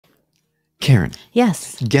Karen,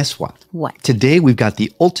 Yes. guess what? What? Today we've got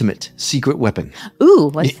the ultimate secret weapon. Ooh,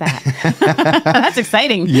 what's that? That's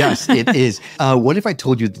exciting. Yes, it is. What if I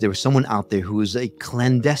told you that there was someone out there who is a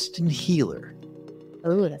clandestine healer?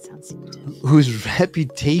 Ooh, that sounds secretive. Whose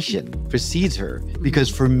reputation precedes her because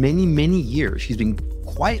for many, many years, she's been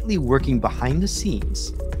quietly working behind the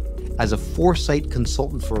scenes as a foresight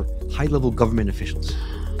consultant for high-level government officials.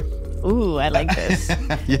 Ooh, I like this.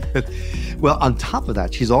 Yeah. Well, on top of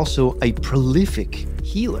that, she's also a prolific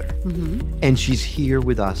healer, and she's here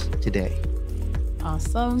with us today.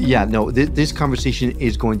 Awesome. Yeah, no, this conversation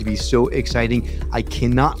is going to be so exciting. I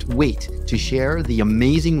cannot wait to share the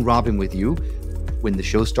amazing Robyn with you when the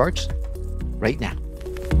show starts right now.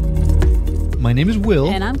 My name is Will.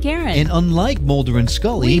 And I'm Karen. And unlike Mulder and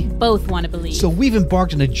Scully, we both want to believe. so we've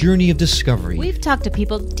embarked on a journey of discovery. We've talked to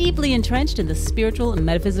people deeply entrenched in the spiritual and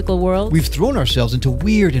metaphysical world. We've thrown ourselves into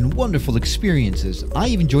weird and wonderful experiences. I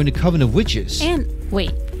even joined a coven of witches. And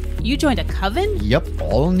wait, you joined a coven? Yep,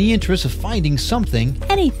 all in the interest of finding something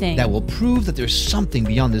Anything. that will prove that there's something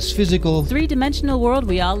beyond this physical, three-dimensional world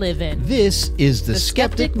we all live in. This is the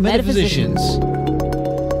Skeptic Metaphysicians.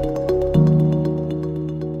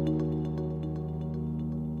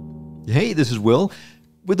 Hey, this is Will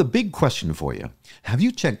with a big question for you. Have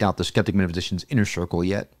you checked out the Skeptic Metaphysician's Inner Circle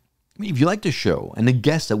yet? I mean, if you like the show and the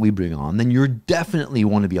guests that we bring on, then you definitely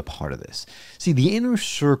want to be a part of this. See, the Inner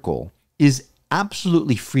Circle is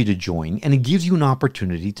absolutely free to join, and it gives you an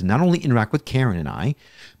opportunity to not only interact with Karen and I,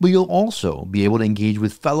 but you'll also be able to engage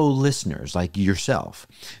with fellow listeners like yourself.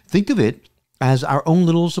 Think of it as our own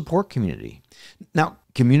little support community. Now,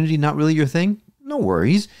 community not really your thing? No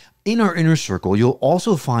worries. In our Inner Circle, you'll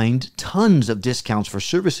also find tons of discounts for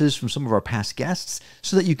services from some of our past guests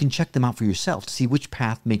so that you can check them out for yourself to see which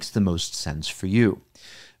path makes the most sense for you.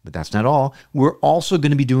 But that's not all. We're also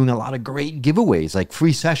going to be doing a lot of great giveaways, like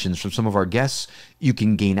free sessions from some of our guests. You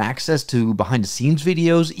can gain access to behind-the-scenes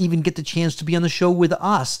videos, even get the chance to be on the show with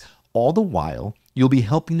us. All the while, you'll be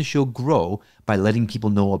helping the show grow by letting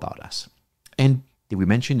people know about us. And did we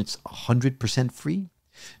mention it's 100% free?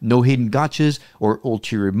 No hidden gotchas or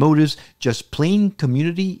ulterior motives, just plain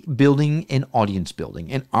community building and audience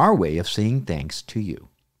building, and our way of saying thanks to you.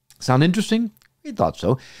 Sound interesting? We thought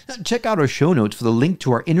so. Now, check out our show notes for the link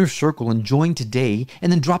to our Inner Circle and join today,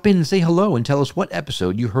 and then drop in and say hello and tell us what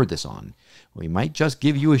episode you heard this on. We might just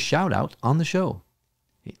give you a shout out on the show.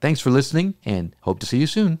 Hey, thanks for listening, and hope to see you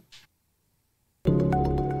soon.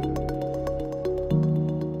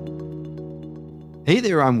 Hey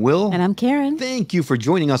there, I'm Will. And I'm Karen. Thank you for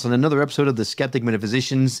joining us on another episode of the Skeptic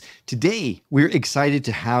Metaphysicians. Today, we're excited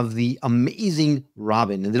to have the amazing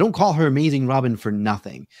Robyn. And they don't call her Amazing Robyn for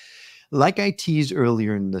nothing. Like I teased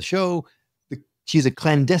earlier in the show, she's a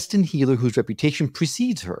clandestine healer whose reputation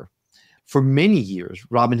precedes her. For many years,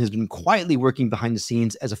 Robyn has been quietly working behind the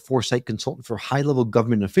scenes as a foresight consultant for high-level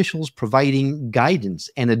government officials, providing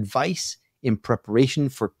guidance and advice in preparation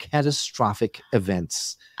for catastrophic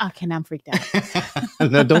events. Okay, now I'm freaked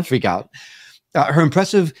out. No, don't freak out. Her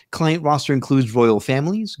impressive client roster includes royal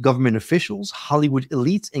families, government officials, Hollywood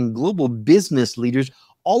elites, and global business leaders,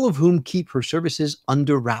 all of whom keep her services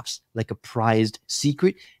under wraps like a prized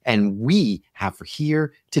secret. And we have her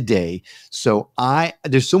here today. So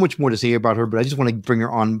there's so much more to say about her, but I just want to bring her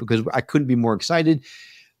on because I couldn't be more excited.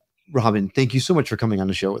 Robyn, thank you so much for coming on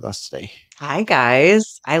the show with us today. Hi,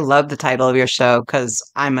 guys. I love the title of your show because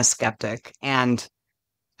I'm a skeptic and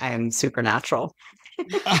I'm supernatural.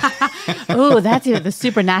 Ooh, that's it. The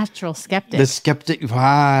supernatural skeptic. The skeptic. Right.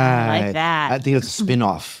 I like that. I think it's a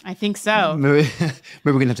spin-off. I think so. Maybe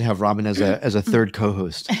we're going to have Robyn as a third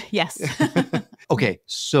co-host. Yes. Okay,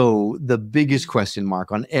 so the biggest question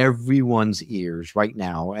mark on everyone's ears right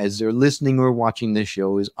now as they're listening or watching this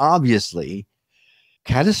show is obviously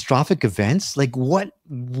catastrophic events. Like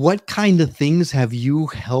what kind of things have you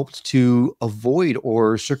helped to avoid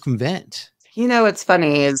or circumvent? You know, what's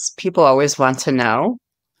funny is people always want to know.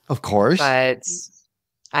 Of course. But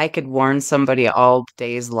I could warn somebody all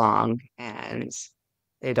days long and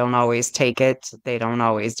they don't always take it. They don't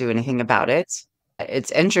always do anything about it.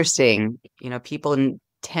 It's interesting. You know, people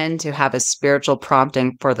tend to have a spiritual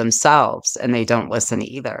prompting for themselves and they don't listen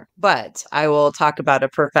either. But I will talk about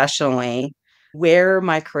it professionally. Where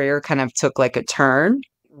my career kind of took like a turn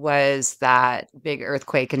was that big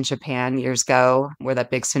earthquake in Japan years ago where that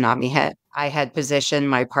big tsunami hit. I had positioned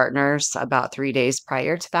my partners about 3 days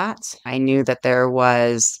prior to that. I knew that there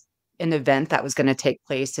was an event that was going to take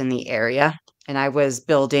place in the area. And I was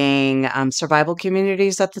building survival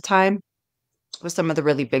communities at the time with some of the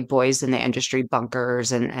really big boys in the industry,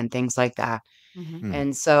 bunkers and things like that. Mhm.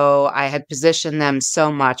 And so I had positioned them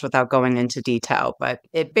so much without going into detail, but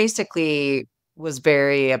it basically was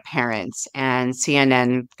very apparent, and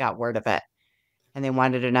CNN got word of it. And they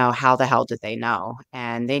wanted to know how the hell did they know?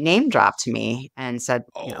 And they name dropped me and said,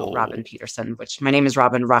 Robyn Oh. Peterson, which my name is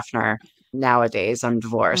Robyn Ruffner nowadays. I'm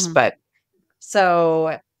divorced. Mhm. But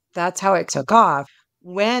so that's how it took off.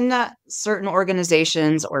 When certain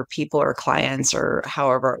organizations or people or clients or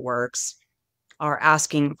however it works are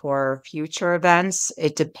asking for future events,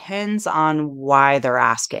 it depends on why they're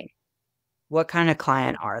asking. What kind of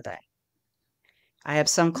client are they? I have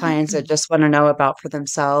some clients that just want to know about for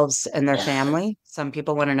themselves and their family. Some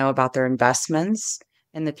people want to know about their investments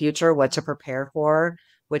in the future, what to prepare for,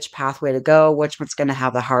 which pathway to go, which one's going to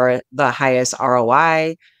have the highest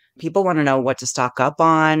ROI. People want to know what to stock up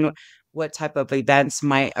on, what type of events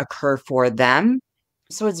might occur for them.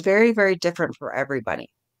 So it's very, very different for everybody.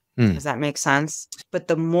 Hmm. Does that make sense? But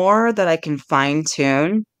the more that I can fine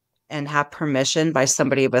tune and have permission by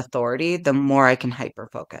somebody of authority, the more I can hyper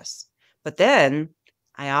focus. But then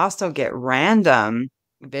I also get random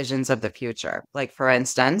visions of the future. Like, for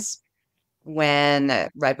instance, when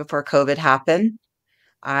right before COVID happened,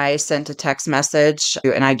 I sent a text message,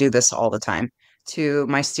 and I do this all the time, to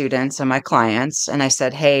my students and my clients. And I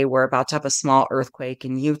said, hey, we're about to have a small earthquake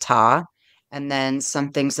in Utah. And then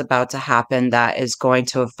something's about to happen that is going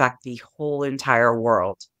to affect the whole entire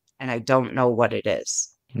world. And I don't know what it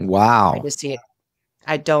is. I Wow. just see it.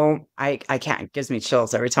 I can't, it gives me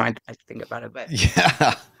chills every time I think about it, but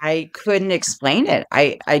Yeah. I couldn't explain it.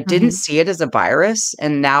 I didn't Mhm. see it as a virus.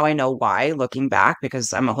 And now I know why looking back,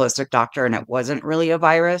 because I'm a holistic doctor and it wasn't really a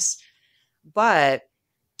virus. But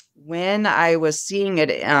when I was seeing it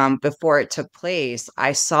before it took place,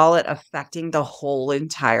 I saw it affecting the whole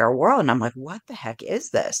entire world. And I'm like, what the heck is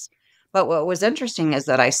this? But what was interesting is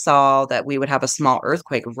that I saw that we would have a small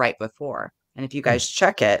earthquake right before. And if you Hmm. guys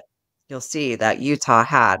check it, you'll see that Utah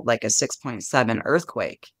had like a 6.7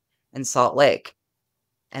 earthquake in Salt Lake.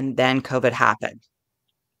 And then COVID happened.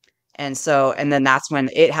 And then that's when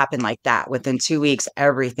it happened like that. Within 2 weeks,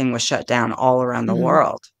 everything was shut down all around the Mhm.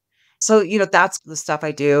 world. So, that's the stuff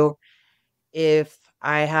I do. If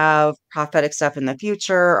I have prophetic stuff in the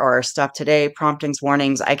future or stuff today, promptings,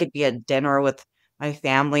 warnings, I could be at dinner with my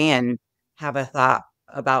family and have a thought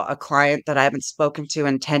about a client that I haven't spoken to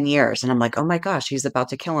in 10 years. And I'm like, oh my gosh, he's about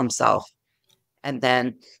to kill himself. And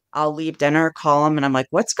then I'll leave dinner, call him, and I'm like,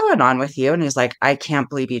 what's going on with you? And he's like, I can't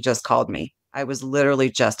believe you just called me. I was literally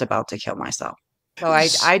just about to kill myself. So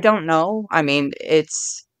I don't know. I mean,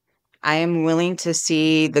 I am willing to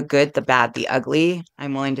see the good, the bad, the ugly.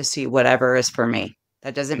 I'm willing to see whatever is for me.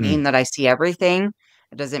 That doesn't Hmm. mean that I see everything.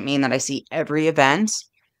 It doesn't mean that I see every event,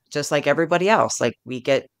 just like everybody else. Like, we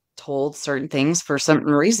get told certain things for some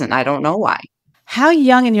reason. I don't know why. How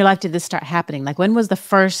young in your life did this start happening? Like, when was the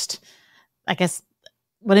first, I guess,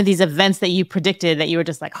 one of these events that you predicted that you were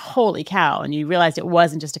just like, holy cow, and you realized it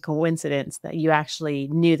wasn't just a coincidence, that you actually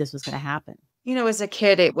knew this was going to happen? As a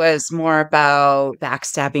kid, it was more about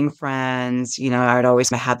backstabbing friends. I'd always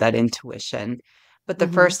had that intuition. But the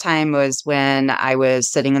Mhm. first time was when I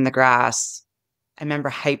was sitting in the grass. I remember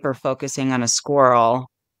hyper focusing on a squirrel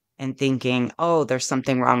and thinking, oh, there's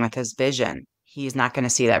something wrong with his vision. He's not going to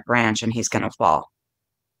see that branch and he's going to fall.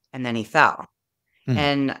 And then he fell. Hmm.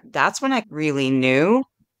 And that's when I really knew.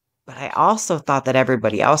 But I also thought that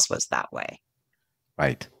everybody else was that way.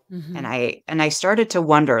 Right. And Mhm. I started to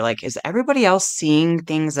wonder, like, is everybody else seeing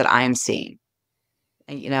things that I'm seeing?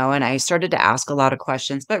 And I started to ask a lot of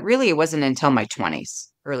questions, but really it wasn't until my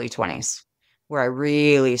 20s, early 20s, where I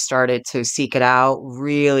really started to seek it out,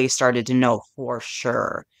 really started to know for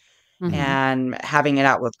sure. Mhm. And having it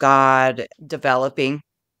out with God, developing.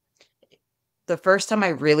 The first time I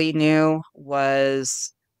really knew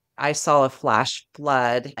was I saw a flash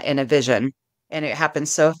flood in a vision. And it happened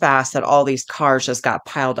so fast that all these cars just got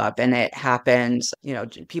piled up, and it happened,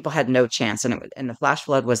 people had no chance. And the flash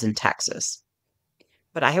flood was in Texas.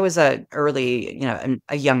 But I was a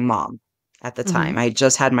young mom at the Mhm. time. I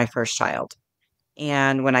just had my first child.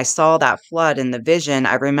 And when I saw that flood in the vision,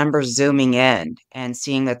 I remember zooming in and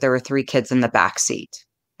seeing that there were 3 kids in the back seat,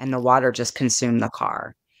 and the water just consumed the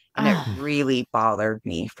car. And it Ah, really bothered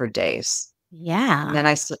me for days. And yeah. then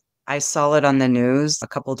I saw it on the news a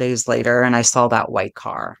couple days later, and I saw that white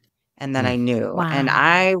car. And then Hmm. I knew, and Wow.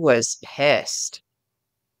 I was pissed.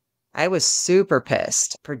 I was super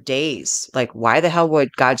pissed for days. Like, why the hell would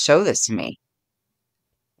God show this to me?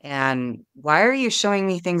 And why are you showing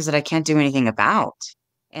me things that I can't do anything about?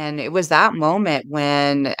 And it was that moment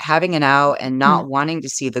when having it out and Mm. not wanting to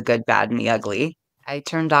see the good, bad, and the ugly, I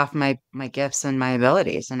turned off my gifts and my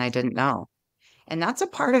abilities, and I didn't know. And that's a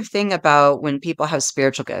part of thing about when people have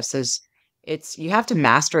spiritual gifts is you have to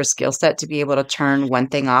master a skill set to be able to turn one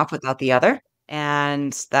thing off without the other.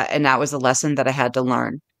 And that was a lesson that I had to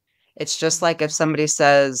learn. It's just like if somebody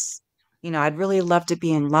says, I'd really love to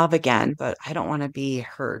be in love again, but I don't want to be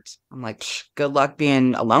hurt. I'm like, good luck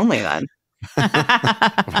being lonely then.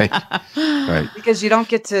 Right. Right. Because you don't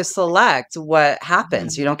get to select what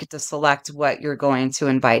happens. You don't get to select what you're going to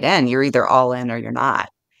invite in. You're either all in or you're not.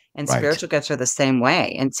 And Right. spiritual gifts are the same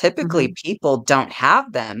way. And typically people don't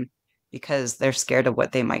have them because they're scared of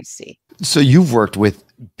what they might see. So you've worked with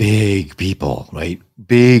big people, right?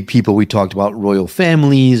 Big people. We talked about royal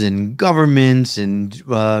families and governments, and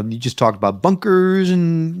you just talked about bunkers,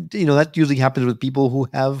 and that usually happens with people who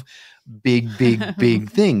have big,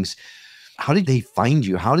 big things. How did they find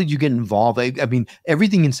you? How did you get involved? I mean,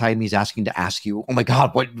 everything inside me is asking to ask you, oh my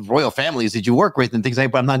God, what royal families did you work with and things like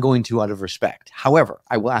that, but I'm not going to out of respect. However,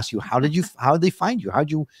 I will ask you, how did they find you? How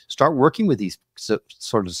did you start working with these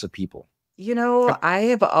sorts of people? I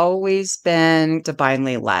have always been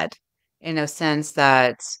divinely led in a sense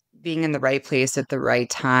that being in the right place at the right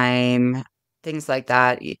time, things like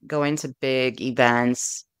that, going to big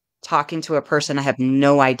events, talking to a person I have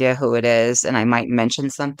no idea who it is, and I might mention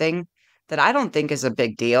something that I don't think is a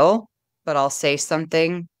big deal, but I'll say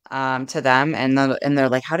something to them, and they're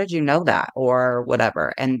like, "How did you know that?" or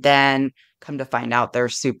whatever, and then come to find out they're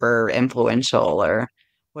super influential or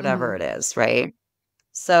whatever it is, right?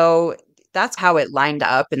 So that's how it lined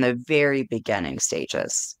up in the very beginning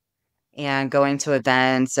stages. And going to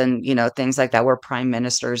events and, things like that where prime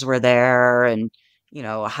ministers were there and,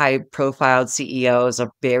 high profile CEOs of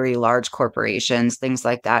very large corporations, things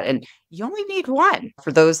like that. And you only need one.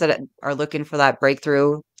 For those that are looking for that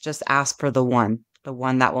breakthrough, just ask for the one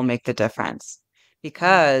that will make the difference.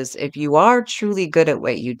 Because if you are truly good at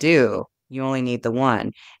what you do, you only need the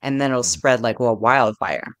one, and then it'll spread like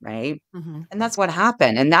wildfire, right? And that's what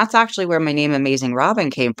happened. And that's actually where my name Amazing Robyn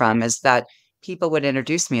came from, is that people would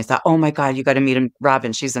introduce me as that, oh my God, you got to meet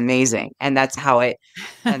Robyn. She's amazing. And that's how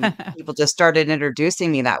and people just started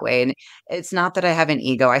introducing me that way. And it's not that I have an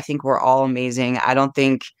ego. I think we're all amazing. I don't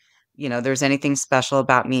think, there's anything special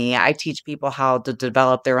about me. I teach people how to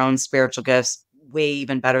develop their own spiritual gifts way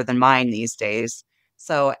even better than mine these days.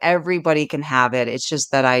 So everybody can have it. It's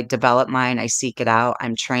just that I develop mine, I seek it out,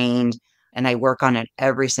 I'm trained, and I work on it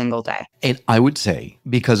every single day. And I would say,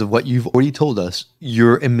 because of what you've already told us,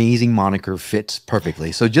 your amazing moniker fits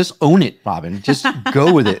perfectly. So just own it, Robyn. Just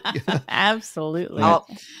go with it. Absolutely.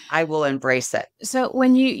 I will embrace it. So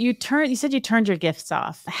when you said you turned your gifts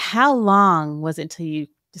off. How long was it until you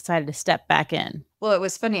decided to step back in? Well, it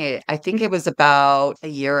was funny. I think it was about a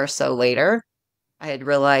year or so later. I had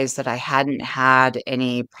realized that I hadn't had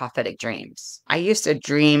any prophetic dreams. I used to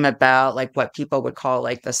dream about like what people would call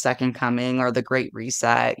like the second coming or the great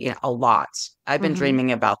reset, a lot. I've been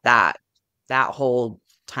dreaming about that whole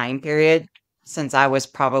time period since I was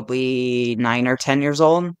probably 9 or 10 years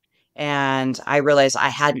old. And I realized I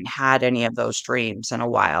hadn't had any of those dreams in a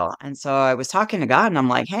while. And so I was talking to God and I'm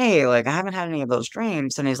like, hey, like I haven't had any of those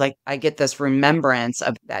dreams. And he's like, I get this remembrance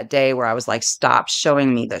of that day where I was like, stop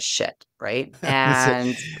showing me this shit. Right.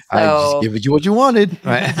 And I just give you what you wanted.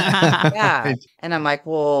 Right. Yeah. And I'm like,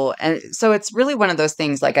 well, and so it's really one of those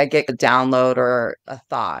things like I get a download or a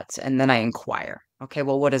thought and then I inquire. Okay,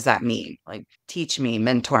 well, what does that mean? Like teach me,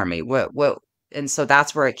 mentor me. What? And so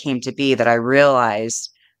that's where it came to be that I realized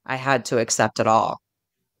I had to accept it all.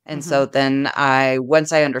 And so then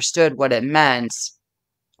once I understood what it meant,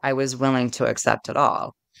 I was willing to accept it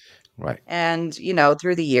all. Right. And,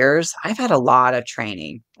 through the years, I've had a lot of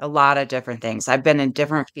training, a lot of different things. I've been in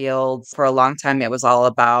different fields. For a long time, it was all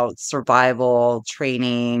about survival,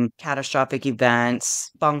 training, catastrophic events,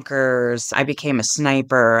 bunkers. I became a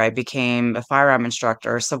sniper. I became a firearm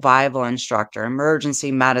instructor, survival instructor,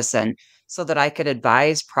 emergency medicine, so that I could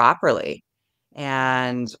advise properly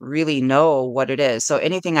and really know what it is. So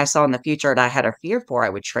anything I saw in the future that I had a fear for, I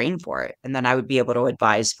would train for it, and then I would be able to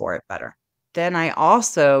advise for it better. Then I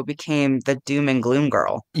also became the doom and gloom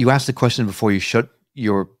girl. You asked the question before you shut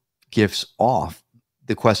your gifts off.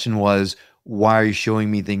 The question was, why are you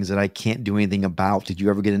showing me things that I can't do anything about? Did you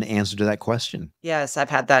ever get an answer to that question? Yes, I've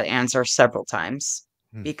had that answer several times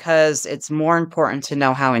because it's more important to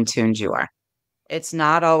know how in tuned you are. It's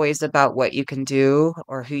not always about what you can do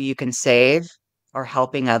or who you can save or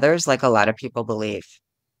helping others like a lot of people believe.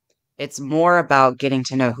 It's more about getting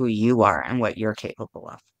to know who you are and what you're capable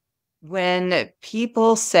of. When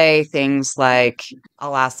people say things like,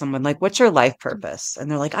 I'll ask someone like, what's your life purpose? And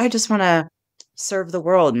they're like, I just want to serve the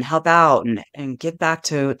world and help out and give back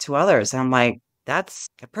to others. And I'm like, that's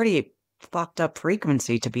a pretty fucked up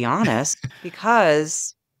frequency, to be honest,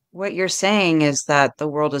 because what you're saying is that the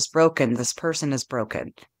world is broken. This person is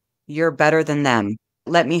broken. You're better than them.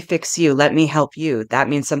 Let me fix you. Let me help you. That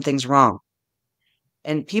means something's wrong.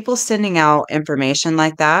 And people sending out information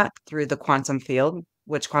like that through the quantum field,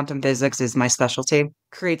 which quantum physics is my specialty,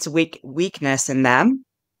 creates weakness in them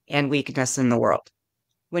and weakness in the world.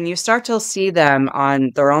 When you start to see them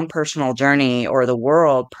on their own personal journey or the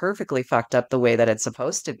world perfectly fucked up the way that it's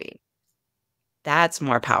supposed to be, that's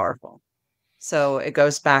more powerful. So it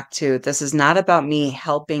goes back to, this is not about me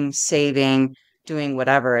helping, saving, doing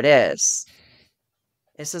whatever it is.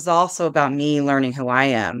 This is also about me learning who I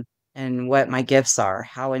am and what my gifts are,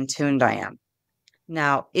 how in tuned I am.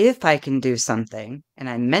 Now, if I can do something and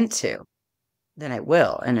I'm meant to, then I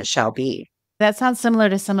will, and it shall be. That sounds similar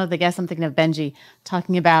to some of the guests. I'm thinking of Benji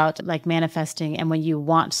talking about like manifesting. And when you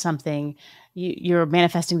want something, you're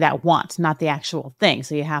manifesting that want, not the actual thing.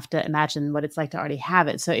 So you have to imagine what it's like to already have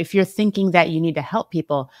it. So if you're thinking that you need to help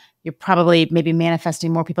people, you're probably maybe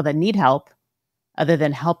manifesting more people that need help other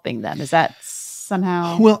than helping them. Is that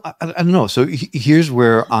somehow? Well, I don't know. So here's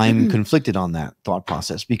where I'm conflicted on that thought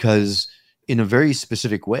process, because in a very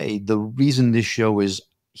specific way, the reason this show is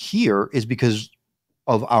here is because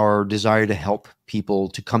of our desire to help people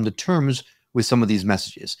to come to terms with some of these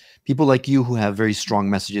messages. People like you who have very strong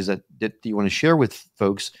messages that you want to share with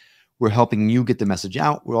folks, we're helping you get the message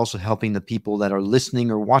out. We're also helping the people that are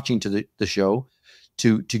listening or watching to the show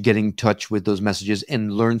to get in touch with those messages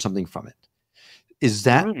and learn something from it. Is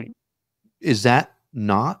that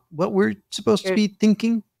not what we're supposed to be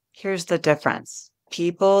thinking? Here's the difference.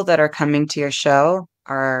 People that are coming to your show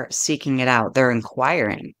are seeking it out. They're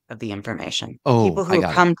inquiring of the information. People who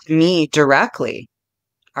come to me directly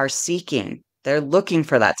are seeking. They're looking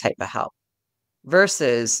for that type of help.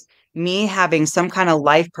 Versus me having some kind of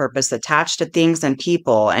life purpose attached to things and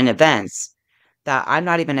people and events that I'm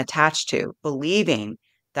not even attached to, believing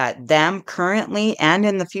that them currently and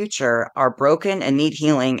in the future are broken and need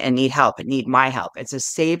healing and need help and need my help. It's a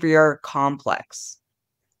savior complex,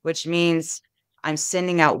 which means I'm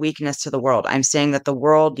sending out weakness to the world. I'm saying that the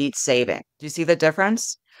world needs saving. Do you see the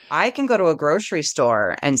difference? I can go to a grocery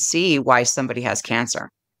store and see why somebody has cancer.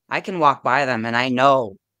 I can walk by them and I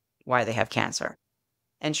know why they have cancer.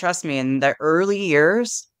 And trust me, in the early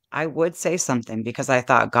years, I would say something because I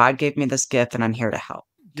thought God gave me this gift and I'm here to help.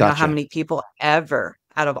 You know how many people ever,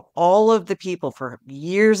 out of all of the people for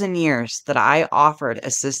years and years that I offered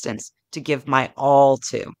assistance to give my all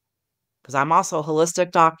to, because I'm also a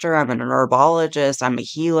holistic doctor, I'm an herbologist, I'm a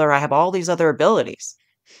healer, I have all these other abilities.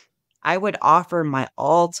 I would offer my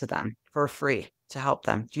all to them for free to help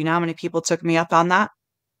them. Do you know how many people took me up on that?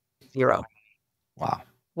 0.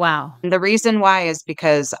 Wow. And the reason why is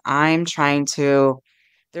because I'm trying to,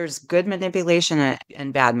 there's good manipulation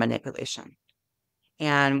and bad manipulation.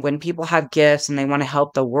 And when people have gifts and they want to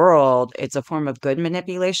help the world, it's a form of good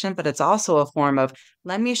manipulation, but it's also a form of,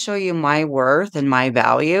 let me show you my worth and my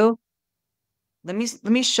value. Let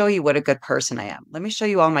me show you what a good person I am. Let me show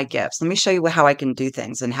you all my gifts. Let me show you how I can do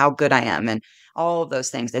things and how good I am and all of those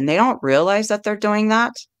things. And they don't realize that they're doing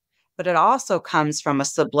that, but it also comes from a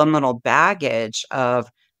subliminal baggage of,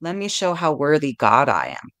 let me show how worthy God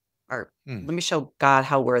I am, or let me show God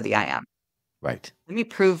how worthy I am. Right. Let me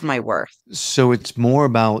prove my worth. So it's more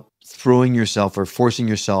about throwing yourself or forcing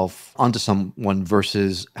yourself onto someone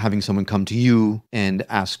versus having someone come to you and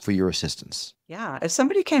ask for your assistance. Yeah. If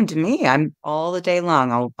somebody came to me, I'm all the day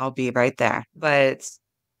long, I'll be right there. But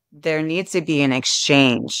there needs to be an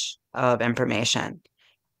exchange of information.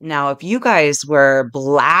 Now, if you guys were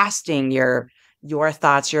blasting your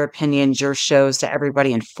thoughts, your opinions, your shows to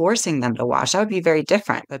everybody and forcing them to watch, that would be very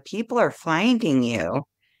different. But people are finding you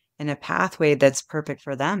in a pathway that's perfect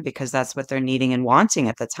for them because that's what they're needing and wanting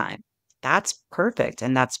at the time. That's perfect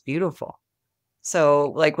and that's beautiful.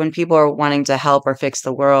 So like when people are wanting to help or fix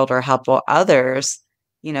the world or help others,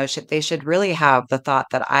 you know, they should really have the thought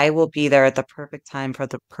that I will be there at the perfect time for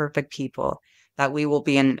the perfect people, that we will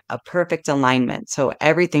be in a perfect alignment. So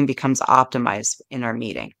everything becomes optimized in our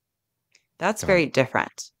meeting. That's very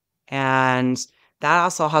different. And that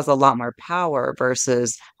also has a lot more power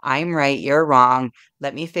versus I'm right, you're wrong.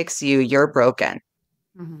 Let me fix you. You're broken.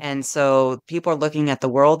 And so people are looking at the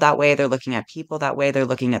world that way. They're looking at people that way. They're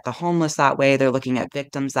looking at the homeless that way. They're looking at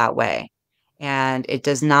victims that way. And it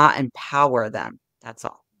does not empower them. That's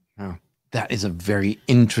all. Oh, that is a very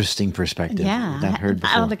interesting perspective. Yeah. That heard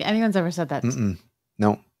before. I don't think anyone's ever said that.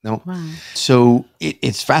 No. Wow. So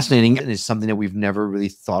it's fascinating and it's something that we've never really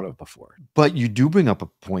thought of before. But you do bring up a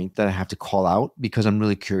point that I have to call out because I'm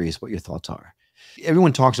really curious what your thoughts are.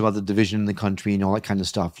 Everyone talks about the division in the country and all that kind of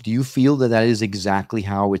stuff. Do you feel that that is exactly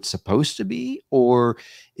how it's supposed to be? Or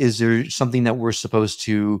is there something that we're supposed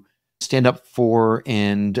to stand up for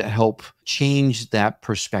and help change that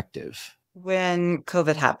perspective? When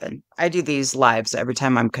COVID happened, I do these lives every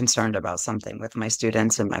time I'm concerned about something with my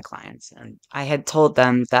students and my clients. And I had told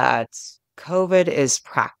them that COVID is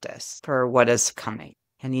practice for what is coming,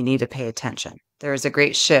 and you need to pay attention. There is a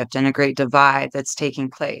great shift and a great divide that's taking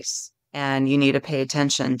place. And you need to pay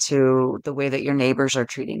attention to the way that your neighbors are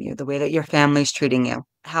treating you, the way that your family's treating you,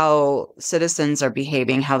 how citizens are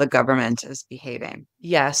behaving, how the government is behaving.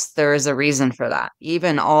 Yes, there is a reason for that.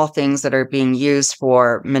 Even all things that are being used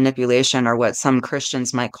for manipulation or what some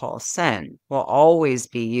Christians might call sin will always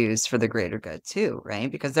be used for the greater good too,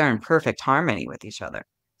 right? Because they're in perfect harmony with each other.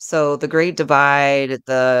 So the great divide,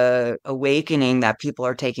 the awakening that people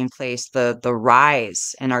are taking place, the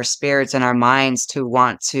rise in our spirits and our minds to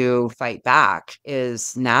want to fight back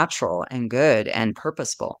is natural and good and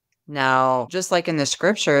purposeful. Now, just like in the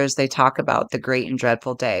scriptures, they talk about the great and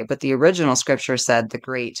dreadful day, but the original scripture said the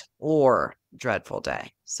great or dreadful day.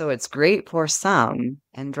 So it's great for some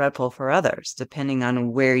and dreadful for others, depending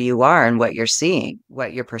on where you are and what you're seeing,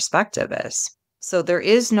 what your perspective is. So there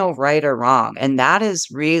is no right or wrong. And that is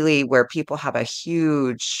really where people have a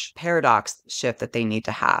huge paradox shift that they need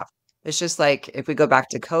to have. It's just like if we go back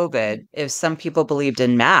to COVID, if some people believed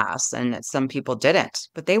in masks and some people didn't,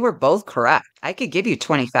 but they were both correct. I could give you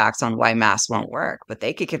 20 facts on why masks won't work, but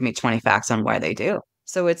they could give me 20 facts on why they do.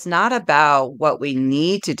 So it's not about what we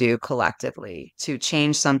need to do collectively to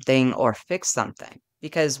change something or fix something.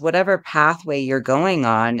 Because whatever pathway you're going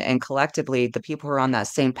on, and collectively, the people who are on that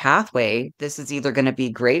same pathway, this is either going to be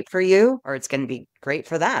great for you or it's going to be great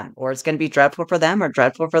for them, or it's going to be dreadful for them or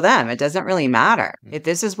dreadful for them. It doesn't really matter. If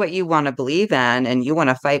this is what you want to believe in and you want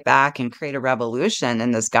to fight back and create a revolution in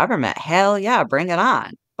this government, hell yeah, bring it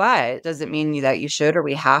on. But does it mean that you should or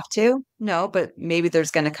we have to? No, but maybe there's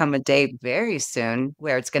going to come a day very soon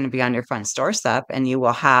where it's going to be on your front doorstep and you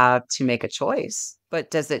will have to make a choice. But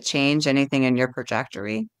does it change anything in your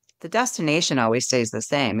trajectory? The destination always stays the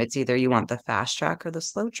same. It's either you want the fast track or the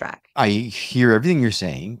slow track. I hear everything you're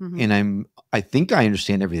saying, and I think I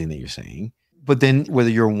understand everything that you're saying. But then whether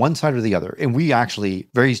you're on one side or the other, and we actually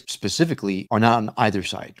very specifically are not on either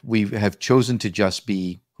side. We have chosen to just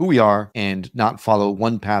be who we are and not follow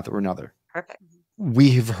one path or another. Perfect.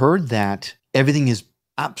 We have heard that everything is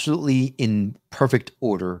absolutely in perfect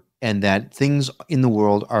order and that things in the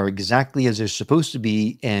world are exactly as they're supposed to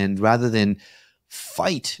be. And rather than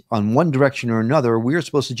fight on one direction or another, we're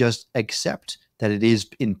supposed to just accept that it is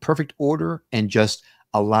in perfect order and just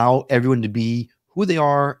allow everyone to be who they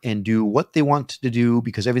are and do what they want to do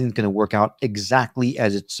because everything's going to work out exactly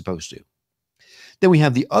as it's supposed to. Then we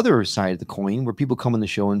have the other side of the coin where people come on the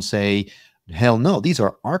show and say, hell no, these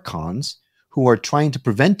are archons who are trying to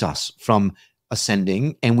prevent us from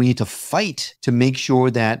ascending, and we need to fight to make sure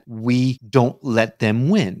that we don't let them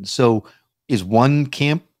win. So is one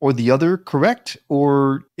camp or the other correct?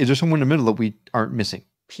 Or is there somewhere in the middle that we aren't missing?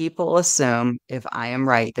 People assume if I am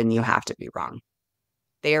right, then you have to be wrong.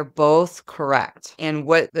 They are both correct. And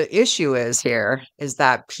what the issue is here is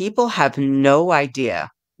that people have no idea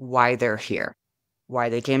why they're here, why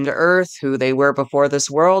they came to Earth, who they were before this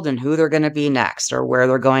world, and who they're going to be next or where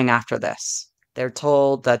they're going after this. They're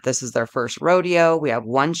told that this is their first rodeo. We have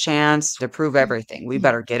one chance to prove everything. We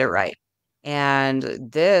better get it right. And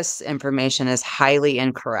this information is highly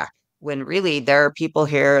incorrect when really there are people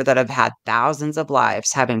here that have had thousands of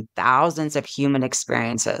lives, having thousands of human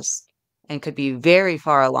experiences, and could be very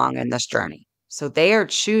far along in this journey. So they are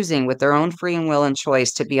choosing with their own free will and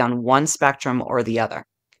choice to be on one spectrum or the other.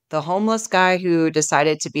 The homeless guy who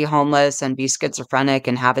decided to be homeless and be schizophrenic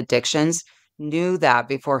and have addictions knew that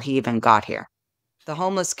before he even got here.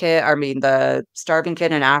 The starving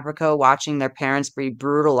kid in Africa watching their parents be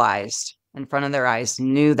brutalized in front of their eyes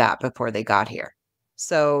knew that before they got here.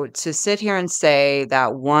 So to sit here and say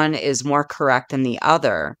that one is more correct than the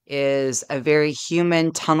other is a very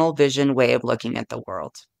human tunnel vision way of looking at the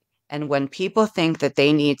world. And when people think that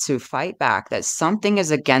they need to fight back, that something is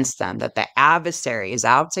against them, that the adversary is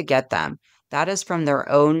out to get them, that is from their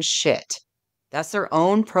own shit. That's their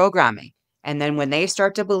own programming. And then when they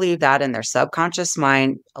start to believe that in their subconscious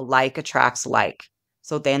mind, like attracts like.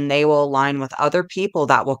 So then they will align with other people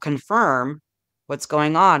that will confirm what's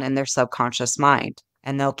going on in their subconscious mind.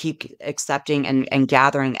 And they'll keep accepting and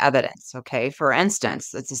gathering evidence. Okay. For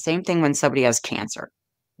instance, it's the same thing when somebody has cancer.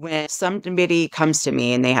 When somebody comes to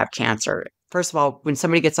me and they have cancer, first of all, when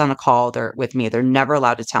somebody gets on a call with me, they're never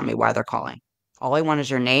allowed to tell me why they're calling. All I want is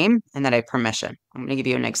your name and that I have permission. I'm going to give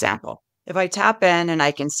you an example. If I tap in and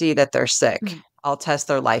I can see that they're sick, I'll test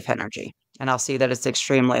their life energy and I'll see that it's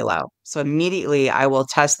extremely low. So immediately I will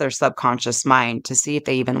test their subconscious mind to see if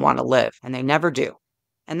they even want to live, and they never do.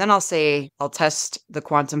 And then I'll test the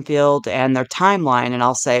quantum field and their timeline, and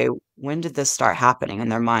I'll say, when did this start happening in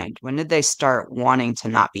their mind? When did they start wanting to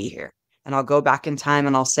not be here? And I'll go back in time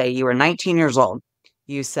and I'll say, you were 19 years old.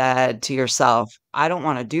 You said to yourself, I don't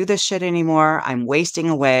want to do this shit anymore. I'm wasting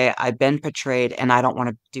away. I've been betrayed and I don't want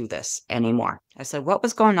to do this anymore. I said, what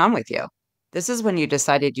was going on with you? This is when you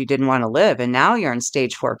decided you didn't want to live, and now you're in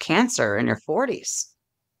stage 4 cancer in your 40s.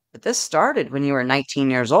 But this started when you were 19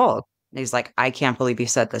 years old. And he's like, I can't believe you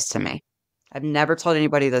said this to me. I've never told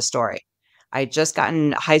anybody this story. I just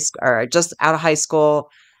gotten just out of high school,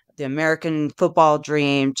 the American football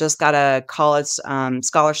dream, just got a college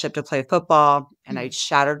scholarship to play football. And I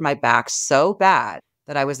shattered my back so bad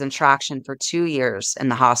that I was in traction for 2 years in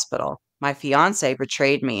the hospital. My fiance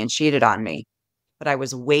betrayed me and cheated on me, but I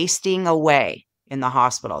was wasting away in the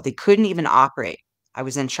hospital. They couldn't even operate. I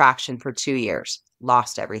was in traction for 2 years,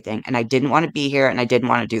 lost everything, and I didn't want to be here, and I didn't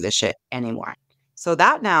want to do this shit anymore. So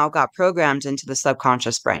that now got programmed into the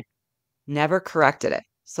subconscious brain. Never corrected it.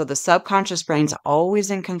 So the subconscious brain's always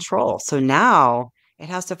in control. So now it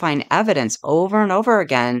has to find evidence over and over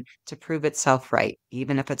again to prove itself right,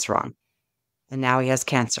 even if it's wrong. And now he has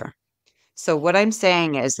cancer. So what I'm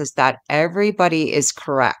saying is that everybody is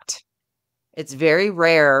correct. It's very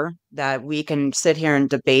rare that we can sit here and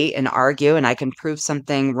debate and argue and I can prove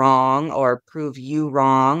something wrong or prove you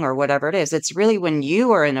wrong or whatever it is. It's really when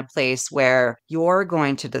you are in a place where you're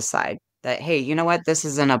going to decide that, hey, you know what? This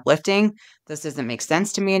isn't uplifting. This doesn't make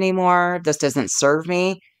sense to me anymore. This doesn't serve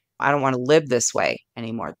me. I don't want to live this way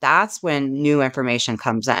anymore. That's when new information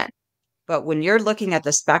comes in. But when you're looking at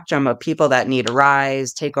the spectrum of people that need to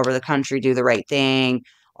rise, take over the country, do the right thing,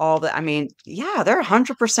 yeah, they're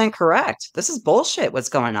 100% correct. This is bullshit what's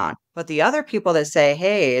going on. But the other people that say,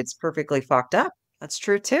 hey, it's perfectly fucked up, that's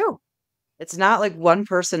true too. It's not like one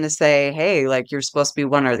person to say, hey, like you're supposed to be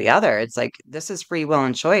one or the other. It's like, this is free will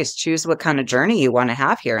and choice. Choose what kind of journey you want to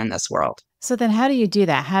have here in this world. So then how do you do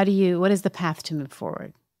that? What is the path to move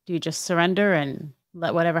forward? Do you just surrender and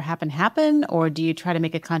let whatever happen? Or do you try to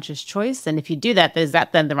make a conscious choice? And if you do that, is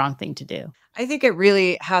that then the wrong thing to do? I think it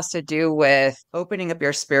really has to do with opening up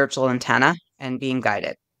your spiritual antenna and being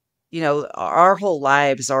guided. You know, our whole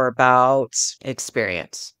lives are about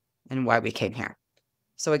experience and why we came here.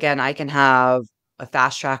 So again, I can have a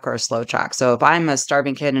fast track or a slow track. So if I'm a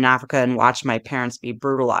starving kid in Africa and watch my parents be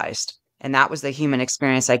brutalized, and that was the human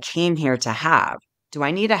experience I came here to have, do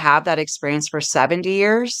I need to have that experience for 70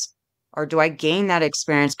 years? Or do I gain that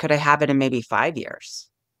experience? Could I have it in maybe 5 years?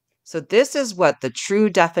 So this is what the true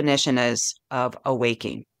definition is of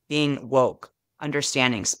awaking, being woke,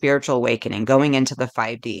 understanding, spiritual awakening, going into the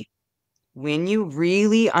 5D. When you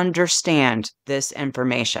really understand this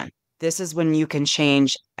information, this is when you can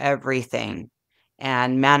change everything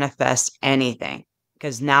and manifest anything.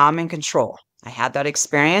 Because now I'm in control. I had that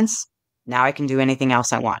experience. Now I can do anything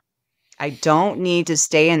else I want. I don't need to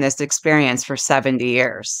stay in this experience for 70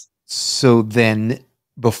 years. So then,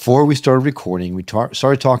 before we started recording, we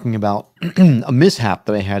started talking about a mishap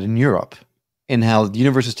that I had in Europe and how the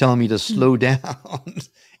universe is telling me to slow down.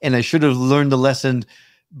 And I should have learned the lesson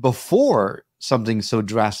before something so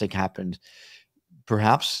drastic happened.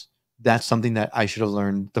 Perhaps that's something that I should have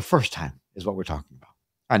learned the first time, is what we're talking about.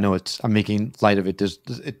 I know I'm making light of it.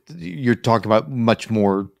 You're talking about much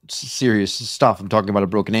more serious stuff. I'm talking about a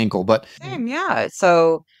broken ankle, but Same, yeah.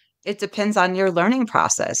 So it depends on your learning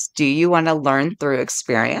process. Do you want to learn through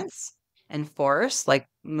experience and force, like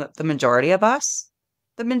the majority of us?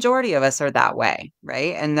 The majority of us are that way,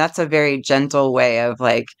 right? And that's a very gentle way of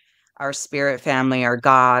like our spirit family or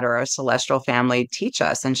God or our celestial family teach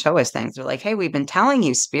us and show us things. They're like, hey, we've been telling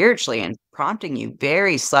you spiritually and prompting you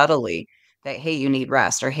very subtly that, hey, you need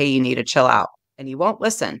rest or hey, you need to chill out. And you won't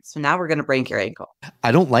listen. So now we're going to break your ankle.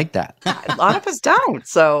 I don't like that. A lot of us don't.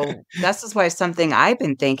 So this is why something I've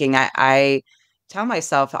been thinking, I tell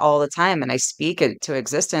myself all the time and I speak it to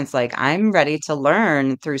existence, like I'm ready to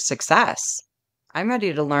learn through success. I'm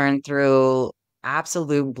ready to learn through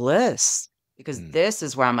absolute bliss because this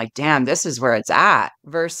is where I'm like, damn, this is where it's at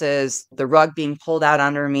versus the rug being pulled out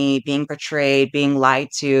under me, being betrayed, being lied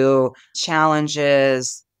to,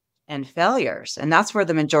 challenges and failures. And that's where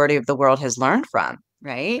the majority of the world has learned from,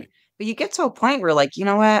 right? But you get to a point where like, you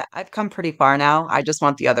know what? I've come pretty far now. I just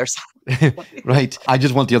want the other side. Right. I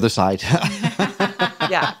just want the other side.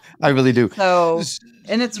 Yeah. I really do. So,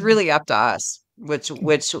 and it's really up to us,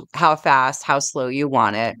 how fast, how slow you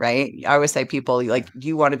want it, right? I always say people like, do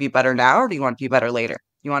you want to be better now or do you want to be better later?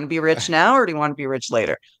 You want to be rich now or do you want to be rich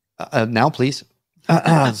later? Now, please.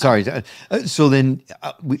 Sorry. So then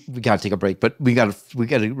we got to take a break, but we got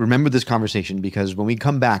to remember this conversation, because when we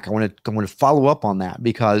come back, I want to follow up on that,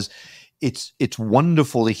 because it's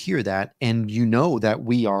wonderful to hear that, and that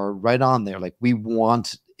we are right on there. Like, we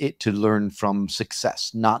want it to learn from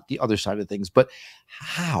success, not the other side of things. But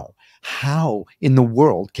how in the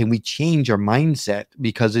world can we change our mindset,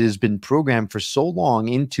 because it has been programmed for so long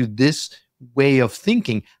into this way of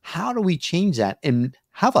thinking? How do we change that and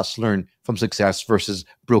have us learn from success versus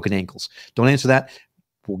broken ankles? Don't answer that.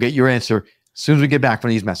 We'll get your answer as soon as we get back from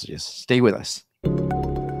these messages. Stay with us.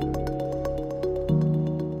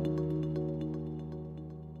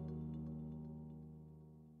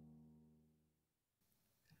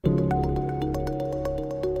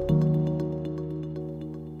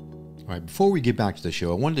 All right, before we get back to the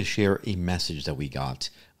show, I wanted to share a message that we got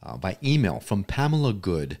by email from Pamela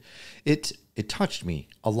Good. It touched me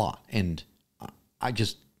a lot, and I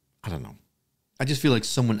don't know. I just feel like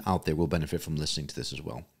someone out there will benefit from listening to this as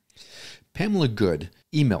well. Pamela Good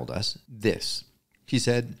emailed us this. She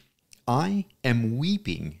said, "I am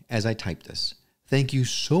weeping as I type this. Thank you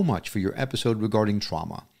so much for your episode regarding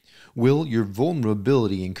trauma. Will, your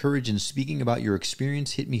vulnerability and courage in speaking about your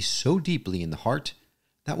experience hit me so deeply in the heart.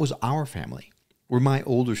 That was our family, where my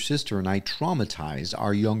older sister and I traumatized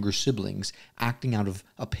our younger siblings, acting out of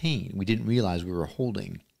a pain we didn't realize we were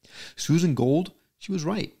holding. Susan Gold, she was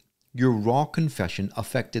right. Your raw confession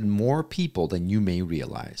affected more people than you may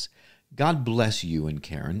realize. God bless you and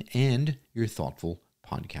Karen and your thoughtful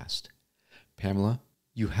podcast." Pamela,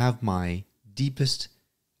 you have my deepest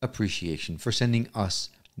appreciation for sending us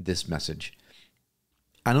this message.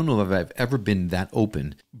 I don't know if I've ever been that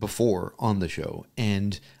open before on the show,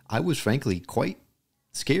 and I was frankly quite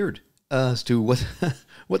scared as to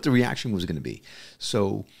what the reaction was going to be.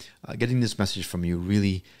 So getting this message from you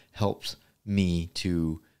really helps me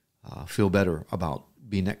to feel better about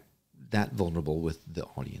being that vulnerable with the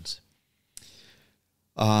audience.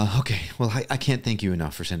 Okay, well, I can't thank you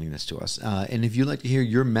enough for sending this to us. And if you'd like to hear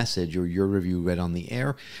your message or your review read on the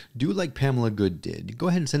air, do like Pamela Good did. Go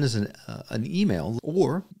ahead and send us an email,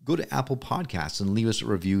 or go to Apple Podcasts and leave us a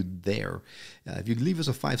review there. If you leave us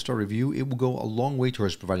a 5-star review, it will go a long way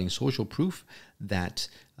towards providing social proof that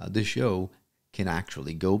this show can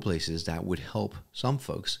actually go places that would help some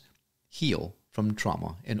folks heal from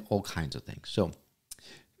trauma and all kinds of things. So,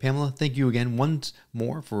 Pamela, thank you again once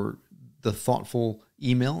more for the thoughtful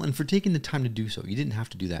email and for taking the time to do so. You didn't have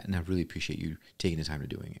to do that, and I really appreciate you taking the time to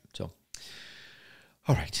doing it. So,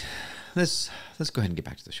 all right, let's go ahead and get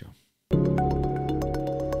back to the show.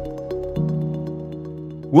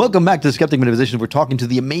 Welcome back to the Skeptic Metaphysician. We're talking to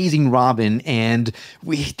the amazing Robyn, and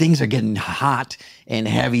things are getting hot and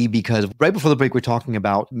heavy, because right before the break, we're talking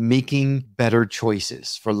about making better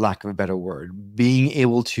choices, for lack of a better word, being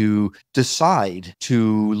able to decide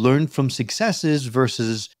to learn from successes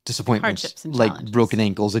versus disappointments, Hardships and like challenges. broken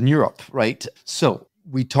ankles in Europe, right? So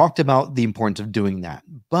we talked about the importance of doing that,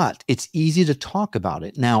 but it's easy to talk about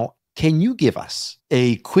it. Now, can you give us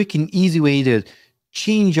a quick and easy way to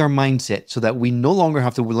change our mindset so that we no longer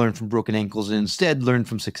have to learn from broken ankles and instead learn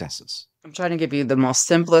from successes? I'm trying to give you the most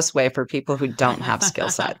simplest way for people who don't have skill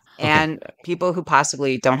set and people who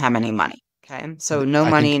possibly don't have any money. Okay. So no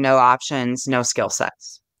money, no options, no skill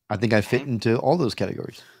sets. I think I fit into all those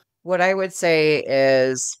categories. What I would say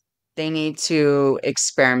is they need to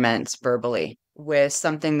experiment verbally with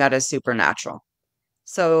something that is supernatural.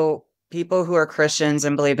 So people who are Christians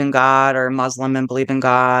and believe in God, or Muslim and believe in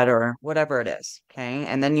God, or whatever it is. Okay.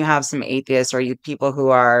 And then you have some atheists, or people who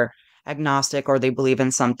are agnostic, or they believe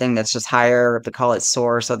in something that's just higher. They call it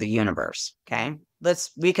source or the universe. Okay.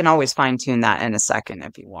 We can always fine tune that in a second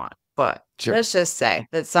if you want, but let's just say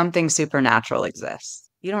that something supernatural exists.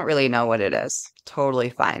 You don't really know what it is. Totally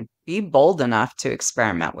fine. Be bold enough to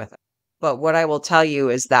experiment with it. But what I will tell you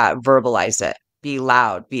is that verbalize it. Be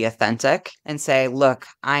loud, be authentic, and say, look,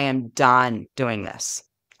 I am done doing this.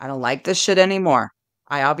 I don't like this shit anymore.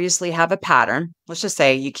 I obviously have a pattern. Let's just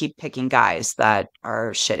say you keep picking guys that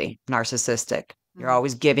are shitty, narcissistic. You're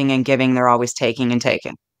always giving and giving. They're always taking and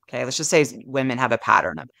taking. Okay, let's just say women have a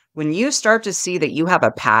pattern of. When you start to see that you have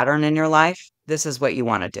a pattern in your life, this is what you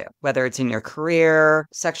want to do, whether it's in your career,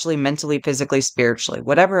 sexually, mentally, physically, spiritually,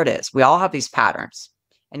 whatever it is. We all have these patterns,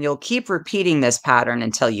 and you'll keep repeating this pattern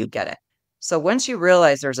until you get it. So once you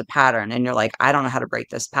realize there's a pattern and you're like, I don't know how to break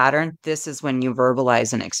this pattern, this is when you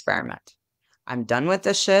verbalize and experiment. I'm done with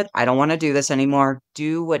this shit. I don't want to do this anymore.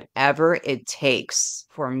 Do whatever it takes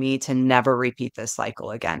for me to never repeat this cycle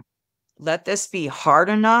again. Let this be hard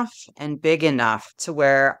enough and big enough to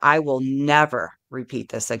where I will never repeat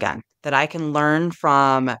this again. That I can learn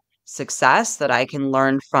from success, that I can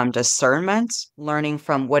learn from discernment, learning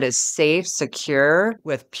from what is safe, secure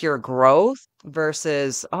with pure growth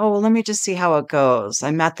versus, oh, well, let me just see how it goes.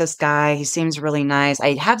 I met this guy. He seems really nice.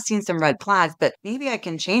 I have seen some red flags, but maybe I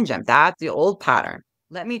can change him. That's the old pattern.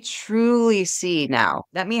 Let me truly see now.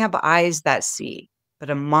 Let me have eyes that see, but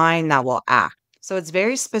a mind that will act. So it's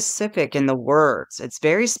very specific in the words. It's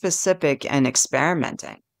very specific in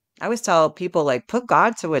experimenting. I always tell people, like, put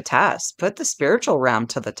God to a test, put the spiritual realm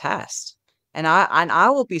to the test. And I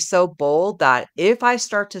will be so bold that if I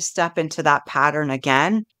start to step into that pattern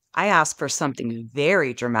again, I ask for something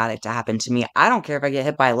very dramatic to happen to me. I don't care if I get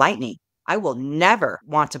hit by lightning. I will never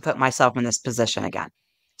want to put myself in this position again.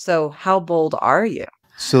 So how bold are you?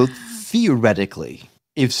 So theoretically,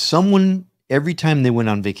 if someone, every time they went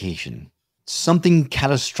on vacation, something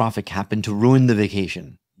catastrophic happened to ruin the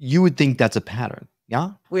vacation, you would think that's a pattern.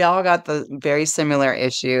 Yeah. We all got the very similar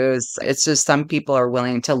issues. It's just some people are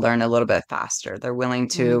willing to learn a little bit faster. They're willing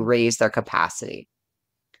to raise their capacity.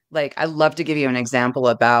 Like, I love to give you an example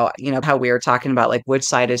about, how we were talking about like which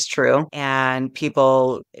side is true, and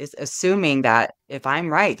people is assuming that if I'm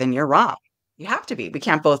right, then you're wrong. You have to be. We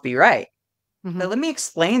can't both be right. But let me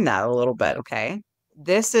explain that a little bit, okay?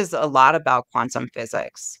 This is a lot about quantum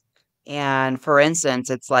physics. And for instance,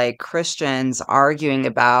 it's like Christians arguing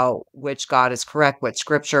about which God is correct, which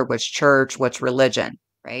scripture, which church, which religion,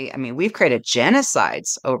 right? I mean, we've created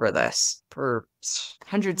genocides over this for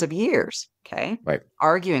hundreds of years, okay? Right.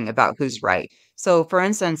 Arguing about who's right. So for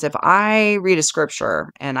instance, if I read a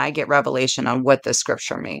scripture and I get revelation on what this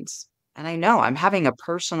scripture means, and I know I'm having a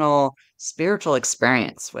personal spiritual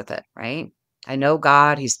experience with it, right? I know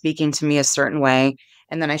God, he's speaking to me a certain way.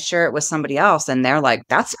 And then I share it with somebody else and they're like,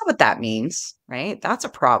 that's not what that means, right? That's a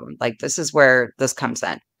problem. Like, this is where this comes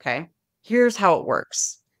in, okay? Here's how it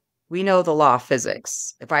works. We know the law of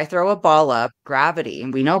physics. If I throw a ball up, gravity,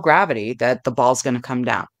 and we know gravity, that the ball's going to come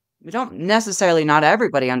down. We don't necessarily, not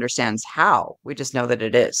everybody understands how. We just know that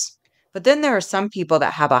it is. But then there are some people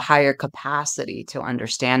that have a higher capacity to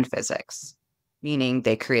understand physics, meaning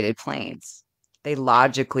they created planes. They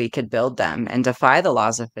logically could build them and defy the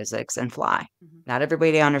laws of physics and fly. Not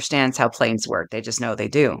everybody understands how planes work. They just know they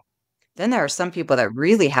do. Then there are some people that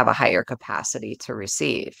really have a higher capacity to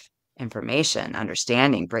receive information,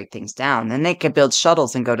 understanding, break things down. Then they could build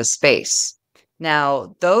shuttles and go to space.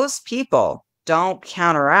 Now, those people don't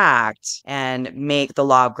counteract and make the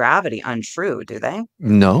law of gravity untrue, do they?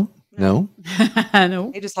 No. No.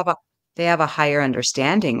 They just have a higher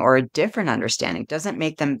understanding or a different understanding. Doesn't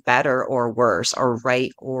make them better or worse or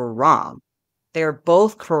right or wrong. They're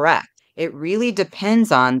both correct. It really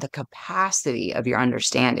depends on the capacity of your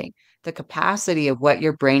understanding, the capacity of what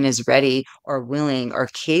your brain is ready or willing or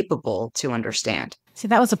capable to understand. See,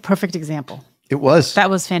 that was a perfect example. It was. That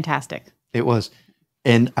was fantastic. It was.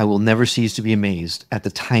 And I will never cease to be amazed at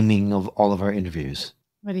the timing of all of our interviews.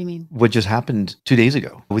 What do you mean? What just happened 2 days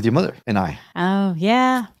ago with your mother and I. Oh,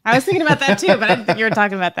 yeah. I was thinking about that too, but I didn't think you were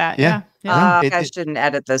talking about that. Yeah. I shouldn't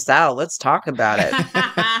edit this out. Let's talk about it.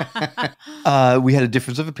 We had a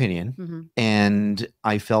difference of opinion, and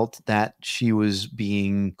I felt that she was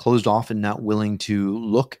being closed off and not willing to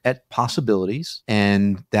look at possibilities,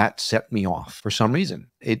 and that set me off for some reason.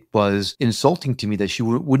 It was insulting to me that she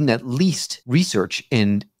wouldn't at least research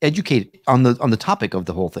and educate on the topic of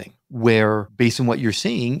the whole thing, where based on what you're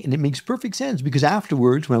saying, and it makes perfect sense, because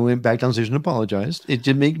afterwards, when I went back downstairs and apologized, it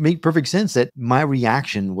did make perfect sense that my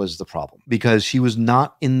reaction was the problem, because she was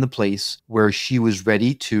not in the place where she was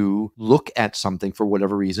ready to look at something for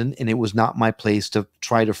whatever reason, and it was not my place to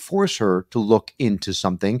try to force her to look into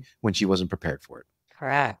something when she wasn't prepared for it.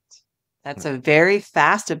 Correct. That's a very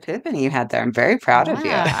fast epiphany you had there. I'm very proud of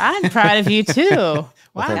you. I'm proud of you too.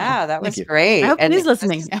 Wow. Yeah, that was great. I hope And he's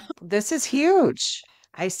listening. This is huge.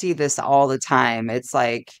 I see this all the time. It's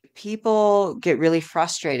like people get really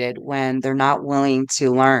frustrated when they're not willing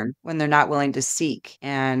to learn, when they're not willing to seek,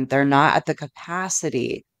 and they're not at the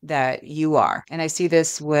capacity that you are. And I see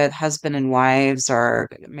this with husband and wives or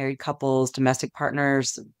married couples, domestic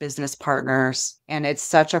partners, business partners, and it's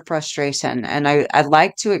such a frustration. And I'd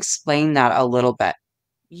like to explain that a little bit.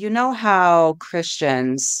 You know how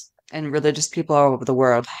Christians and religious people all over the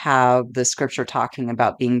world have the scripture talking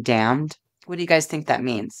about being damned? What do you guys think that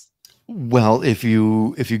means? Well, if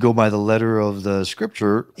you go by the letter of the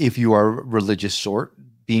scripture, if you are a religious sort,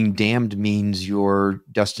 being damned means you're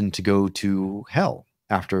destined to go to hell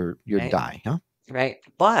after you die, huh? Right.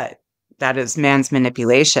 But that is man's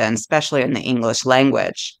manipulation, especially in the English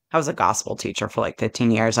language. I was a gospel teacher for like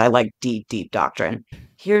 15 years. I like deep, deep doctrine.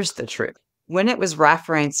 Here's the truth. When it was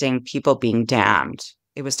referencing people being damned,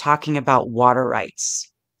 it was talking about water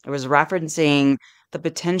rights. It was referencing the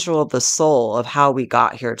potential of the soul of how we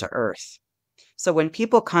got here to Earth. So when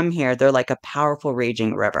people come here, they're like a powerful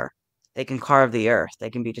raging river. They can carve the earth. They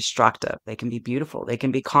can be destructive. They can be beautiful. They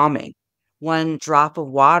can be calming. One drop of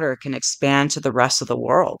water can expand to the rest of the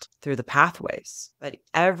world through the pathways. But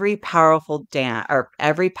every powerful dam or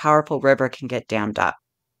every powerful river can get dammed up.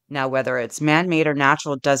 Now, whether it's man-made or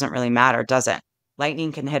natural doesn't really matter, does it?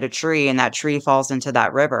 Lightning can hit a tree and that tree falls into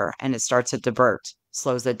that river and it starts to divert,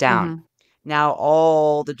 slows it down. Mhm. Now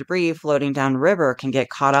all the debris floating down the river can get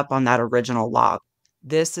caught up on that original log.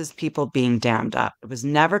 This is people being dammed up. It was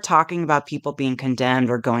never talking about people being condemned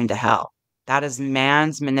or going to hell. That is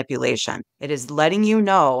man's manipulation. It is letting you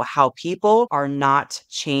know how people are not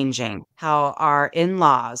changing, how our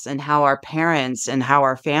in-laws and how our parents and how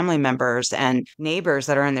our family members and neighbors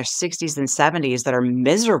that are in their 60s and 70s that are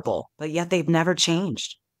miserable, but yet they've never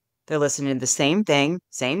changed. They're listening to the same thing,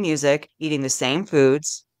 same music, eating the same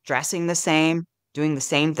foods, dressing the same, doing the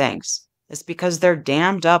same things. It's because they're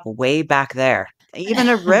dammed up way back there. Even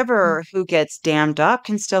a river who gets dammed up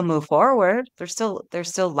can still move forward. There's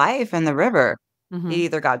still life in the river. It Mhm.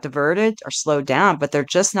 either got diverted or slowed down, but they're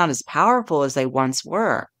just not as powerful as they once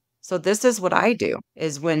were. So this is what I do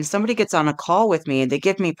is when somebody gets on a call with me and they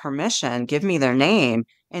give me permission, give me their name,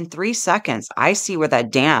 in 3 seconds, I see where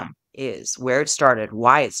that dam is, where it started,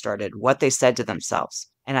 why it started, what they said to themselves,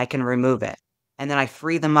 and I can remove it. And then I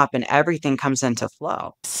free them up and everything comes into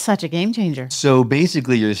flow. Such a game changer. So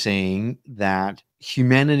basically, you're saying that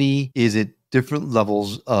humanity is at different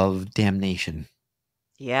levels of damnation.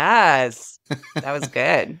 Yes, that was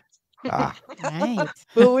good. Ah. Right.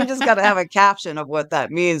 Well, we just got to have a caption of what that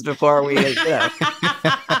means before we, Yeah.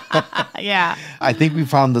 I think we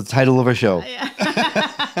found the title of our show.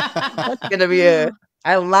 That's gonna be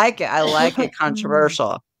I like it. I like it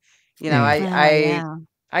controversial. You know, Yeah.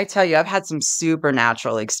 I tell you, I've had some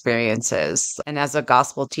supernatural experiences. And as a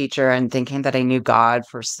gospel teacher and thinking that I knew God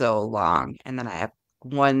for so long, and then I have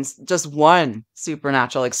just one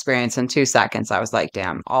supernatural experience in 2 seconds, I was like,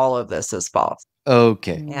 damn, all of this is false.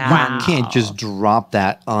 Okay. Wow. You can't just drop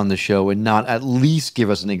that on the show and not at least give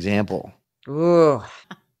us an example. Ooh.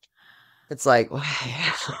 It's like, well,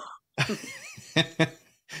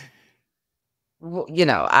 you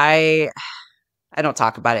know, I don't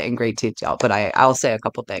talk about it in great detail, but I'll say a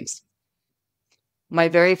couple things. My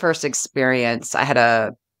very first experience, I had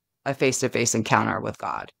a face-to-face encounter with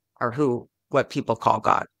God, or what people call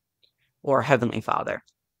God or Heavenly Father.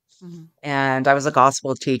 Mhm. And I was a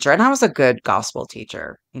gospel teacher, and I was a good gospel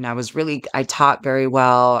teacher. You know, I taught very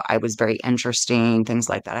well. I was very interesting, things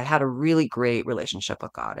like that. I had a really great relationship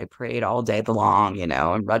with God. I prayed all day long, you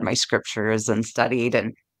know, and read my scriptures and studied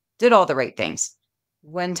and did all the right things.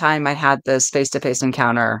 One time I had this face-to-face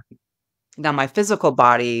encounter. Now my physical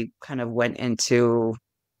body kind of went into,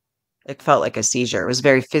 it felt like a seizure. It was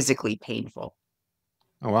very physically painful,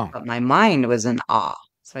 Oh, wow. but my mind was in awe.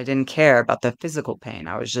 So I didn't care about the physical pain.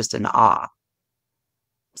 I was just in awe.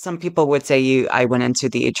 Some people would say I went into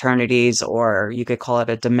the eternities, or you could call it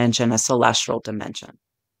a dimension, a celestial dimension.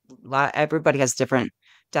 Everybody has different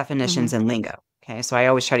definitions in lingo. Okay. So I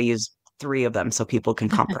always try to use 3 of them so people can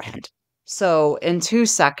comprehend. So in 2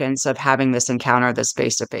 seconds of having this encounter, this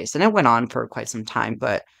face to face, and it went on for quite some time,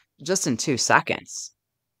 but just in 2 seconds,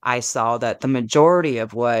 I saw that the majority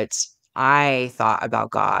of what I thought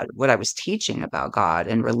about God, what I was teaching about God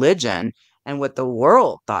and religion, and what the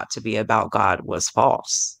world thought to be about God was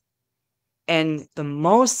false. And the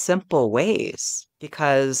most simple ways,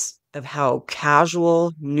 because of how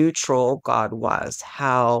casual, neutral God was,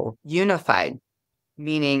 how unified,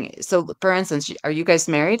 meaning, so for instance, are you guys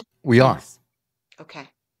married? We are. Okay.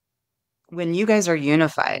 When you guys are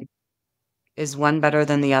unified, is one better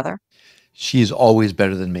than the other? She is always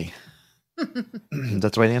better than me.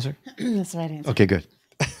 That's the right answer? That's the right answer. Okay, good.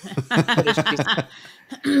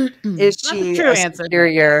 Is That's she a true a answer.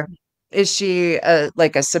 superior? Is she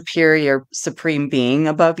like a superior, supreme being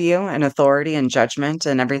above you in authority and judgment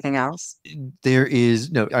and everything else? There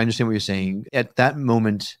is, no, I understand what you're saying. At that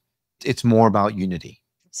moment, it's more about unity.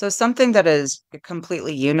 So something that is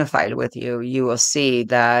completely unified with you, you will see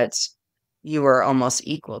that you are almost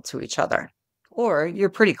equal to each other, or you're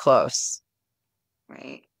pretty close,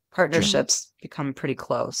 right? Partnerships become pretty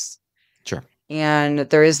close. Sure. And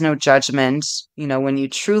there is no judgment. You know, when you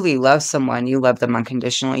truly love someone, you love them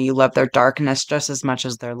unconditionally. You love their darkness just as much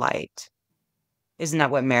as their light. Isn't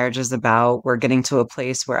that what marriage is about? We're getting to a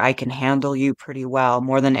place where I can handle you pretty well,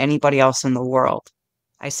 more than anybody else in the world.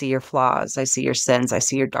 I see your flaws. I see your sins. I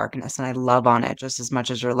see your darkness, and I love on it just as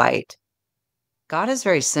much as your light. God is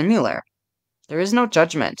very similar. There is no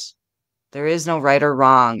judgment. There is no right or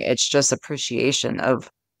wrong. It's just appreciation of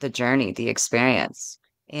the journey, the experience.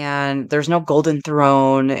 And there's no golden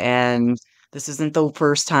throne, and this isn't the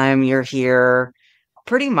first time you're here.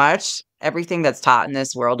 Pretty much everything that's taught in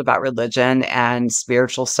this world about religion and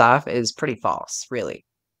spiritual stuff is pretty false, really.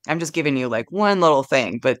 I'm just giving you like one little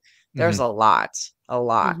thing, but there's Mhm. a lot.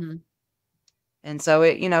 Mhm. And so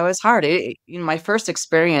it's hard. My first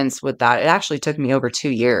experience with that, it actually took me over 2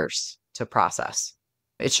 years to process.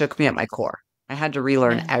 It shook me at my core. I had to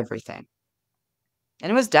relearn Yeah. everything.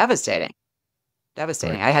 And it was devastating.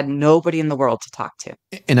 Devastating. Right. I had nobody in the world to talk to.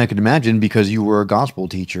 And I could imagine, because you were a gospel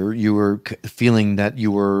teacher, you were feeling that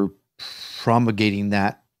you were promulgating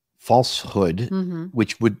that falsehood, Mhm.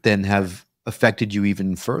 which would then have affected you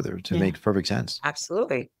even further, to Yeah. make perfect sense.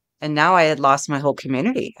 Absolutely. And now I had lost my whole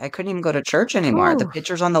community. I couldn't even go to church anymore. The Ooh.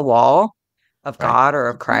 pictures on the wall of Right. God or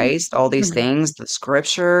of Christ, all these Mhm. things, the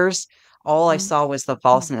scriptures, all I Mhm. saw was the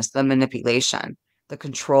falseness, the manipulation, the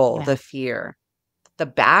control, Yeah. the fear, the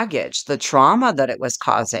baggage, the trauma that it was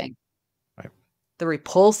causing, Right. the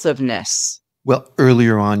repulsiveness. Well,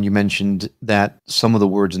 earlier on, you mentioned that some of the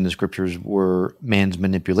words in the scriptures were man's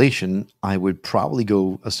manipulation. I would probably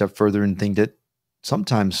go a step further and think that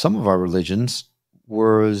sometimes some of our religions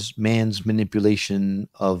was man's manipulation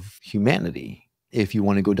of humanity. If you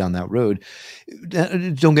want to go down that road,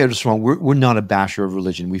 don't get us wrong. We're not a basher of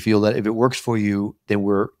religion. We feel that if it works for you, then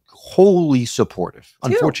we're wholly supportive.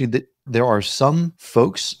 Too. Unfortunately, there are some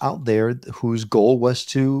folks out there whose goal was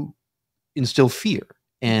to instill fear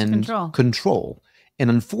and control. And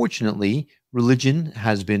unfortunately, religion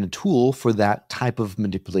has been a tool for that type of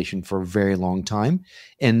manipulation for a very long time.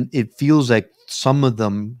 And it feels like some of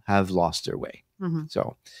them have lost their way. Mhm.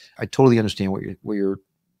 So I totally understand what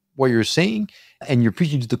you're saying, and you're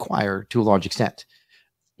preaching to the choir to a large extent.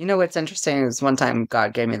 You know what's interesting is one time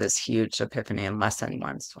God gave me this huge epiphany and lesson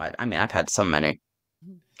once. I mean, I've had so many.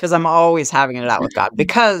 Because I'm always having it out with God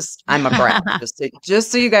because I'm a brat.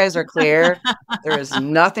 Just so you guys are clear, there is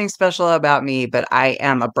nothing special about me, but I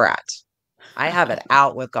am a brat. I have it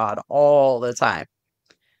out with God all the time.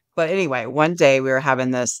 But anyway, one day we were having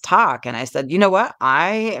this talk and I said, you know what? I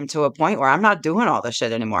am to a point where I'm not doing all this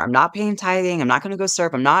shit anymore. I'm not paying tithing. I'm not going to go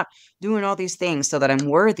serve. I'm not doing all these things so that I'm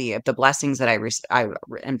worthy of the blessings that I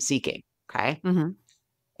am seeking. Okay. Mhm.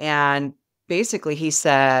 And basically he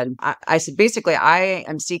said, I said, basically, I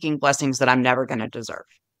am seeking blessings that I'm never going to deserve.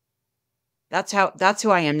 That's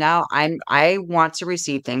who I am now. I want to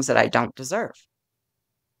receive things that I don't deserve.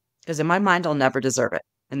 Because in my mind, I'll never deserve it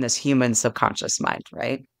in this human subconscious mind,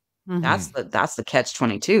 right? Mhm. That's the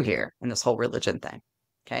catch-22 here in this whole religion thing.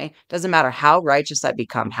 Okay. Doesn't matter how righteous I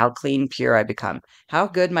become, how clean, pure I become, how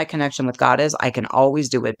good my connection with God is, I can always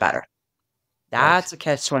do it better. That's a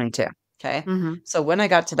catch-22. Okay. Mhm. So when I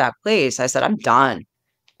got to that place, I said, I'm done.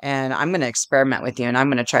 And I'm going to experiment with you and I'm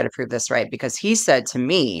going to try to prove this right. Because he said to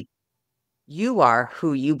me, you are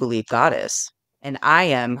who you believe God is, and I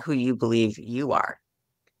am who you believe you are.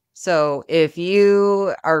 So if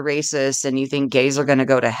you are racist and you think gays are going to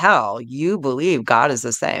go to hell, you believe God is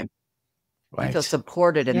the same. You feel Right.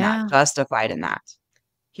 supported in that, Yeah. justified in that.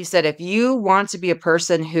 He said, if you want to be a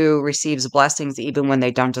person who receives blessings even when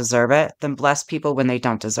they don't deserve it, then bless people when they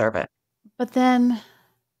don't deserve it. But then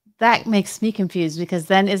that makes me confused, because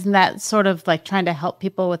then isn't that sort of like trying to help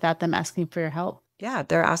people without them asking for your help? Yeah,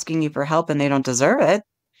 they're asking you for help and they don't deserve it.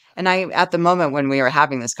 And at the moment when we were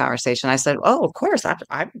having this conversation, I said, oh, of course,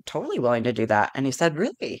 I'm totally willing to do that. And he said,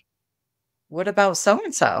 really? What about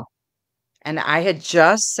so-and-so? And I had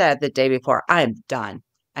just said the day before, I'm done.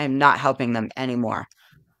 I am not helping them anymore.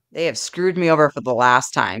 They have screwed me over for the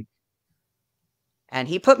last time. And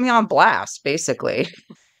he put me on blast, basically.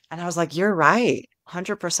 And I was like, you're right,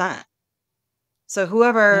 100%. So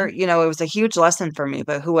whoever, Yeah. it was a huge lesson for me,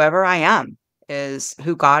 but whoever I am is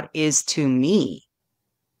who God is to me.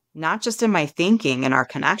 Not just in my thinking and our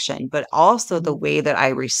connection, but also the Mhm. way that I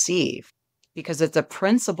receive, because it's a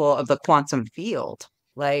principle of the quantum field.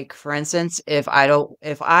 Like, for instance, if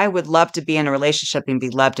I would love to be in a relationship and be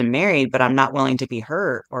loved and married, but I'm not willing to be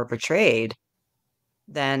hurt or betrayed,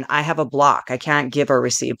 then I have a block. I can't give or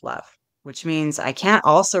receive love, which means I can't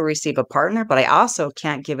also receive a partner, but I also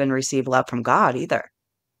can't give and receive love from God either.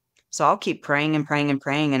 So I'll keep praying and praying and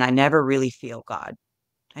praying, and I never really feel God.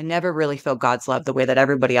 I never really feel God's love the way that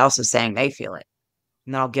everybody else is saying they feel it.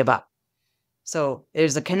 And then I'll give up. So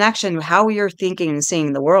there's a connection. How we are thinking and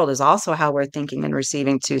seeing the world is also how we're thinking and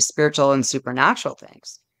receiving to spiritual and supernatural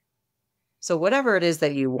things. So whatever it is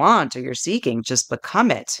that you want or you're seeking, just become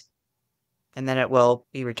it, and then it will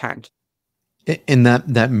be returned. And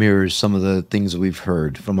that mirrors some of the things that we've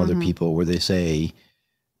heard from other Mhm. people, where they say,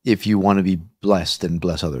 if you want to be blessed, then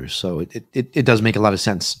bless others. So it does make a lot of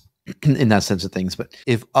sense. in that sense of things. But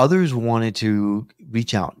if others wanted to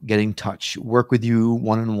reach out, get in touch, work with you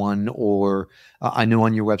one-on-one, or I know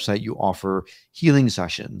on your website you offer healing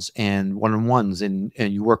sessions and one-on-ones, and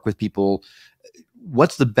you work with people,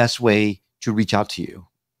 what's the best way to reach out to you?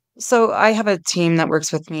 So I have a team that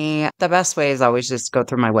works with me. The best way is always just go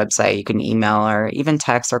through my website. You can email or even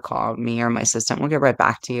text or call me or my assistant. We'll get right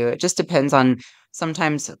back to you. It just depends on,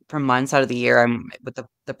 sometimes for months out of the year, I'm with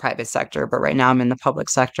the private sector, but right now I'm in the public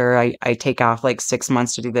sector. I take off like 6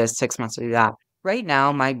 months to do this, 6 months to do that. Right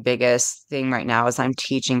now, my biggest thing right now is I'm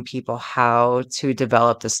teaching people how to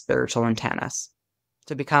develop the spiritual antennas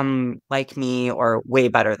to become like me or way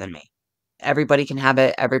better than me. Everybody can have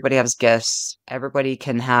it. Everybody has gifts. Everybody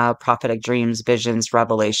can have prophetic dreams, visions,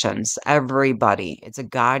 revelations. Everybody. It's a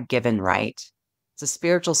God-given right. It's a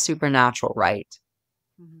spiritual, supernatural right.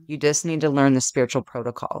 You just need to learn the spiritual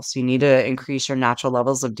protocols. You need to increase your natural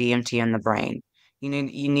levels of DMT in the brain. You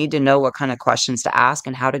need to know what kind of questions to ask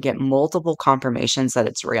and how to get multiple confirmations that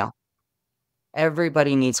it's real.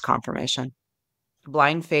 Everybody needs confirmation.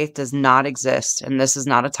 Blind faith does not exist, and this is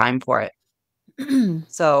not a time for it.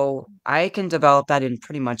 So I can develop that in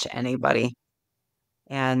pretty much anybody.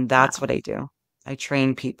 And that's what I do. I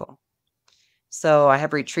train people. So I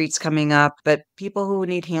have retreats coming up, but people who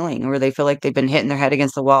need healing, where they feel like they've been hitting their head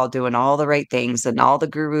against the wall, doing all the right things, and all the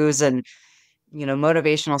gurus and,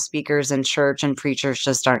 motivational speakers and church and preachers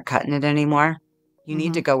just aren't cutting it anymore. You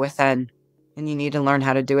need to go within, and you need to learn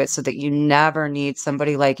how to do it so that you never need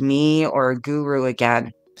somebody like me or a guru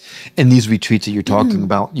again. And these retreats that you're talking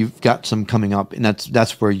about, you've got some coming up, and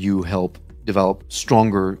that's where you help develop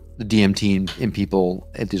stronger the DMT in people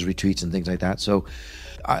at these retreats and things like that. So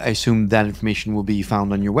I assume that information will be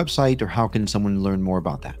found on your website, or how can someone learn more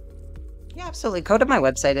about that? Yeah, absolutely. Go to my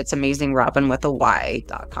website. It's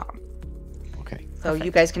AmazingRobyn.com. Okay. So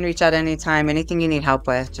you guys can reach out anytime. Anything you need help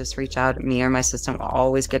with, just reach out. Me or my assistant will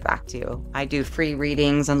always get back to you. I do free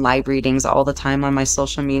readings and live readings all the time on my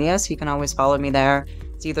social media, so you can always follow me there.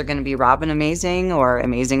 It's either going to be Robyn Amazing or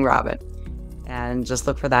Amazing Robyn. And just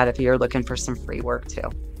look for that if you're looking for some free work too.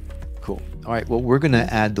 Cool. All right. Well, we're going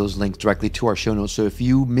to add those links directly to our show notes. So if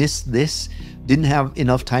you missed this, didn't have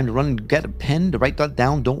enough time to run and get a pen to write that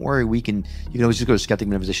down, don't worry. You can always just go to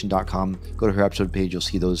skepticmetaphysician.com, go to her episode page. You'll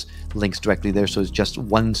see those links directly there. So it's just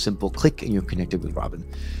one simple click and you're connected with Robyn.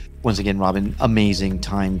 Once again, Robyn, amazing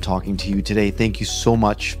time talking to you today. Thank you so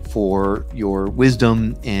much for your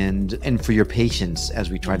wisdom and for your patience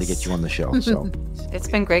as we try to get you on the show. So it's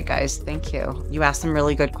been great, guys. Thank you. You asked some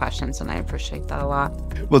really good questions, and I appreciate that a lot.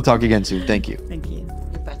 We'll talk again soon. Thank you. Thank you.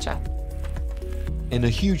 You betcha. And a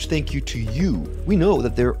huge thank you to you. We know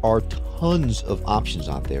that there are tons of options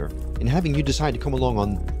out there, and having you decide to come along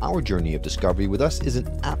on our journey of discovery with us is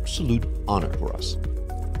an absolute honor for us.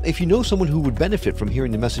 If you know someone who would benefit from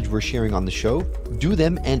hearing the message we're sharing on the show, do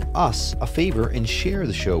them and us a favor and share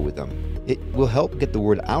the show with them. It will help get the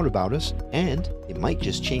word out about us, and it might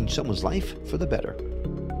just change someone's life for the better.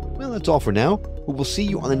 Well, that's all for now, but we'll see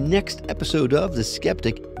you on the next episode of The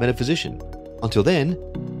Skeptic Metaphysician. Until then,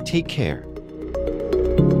 take care.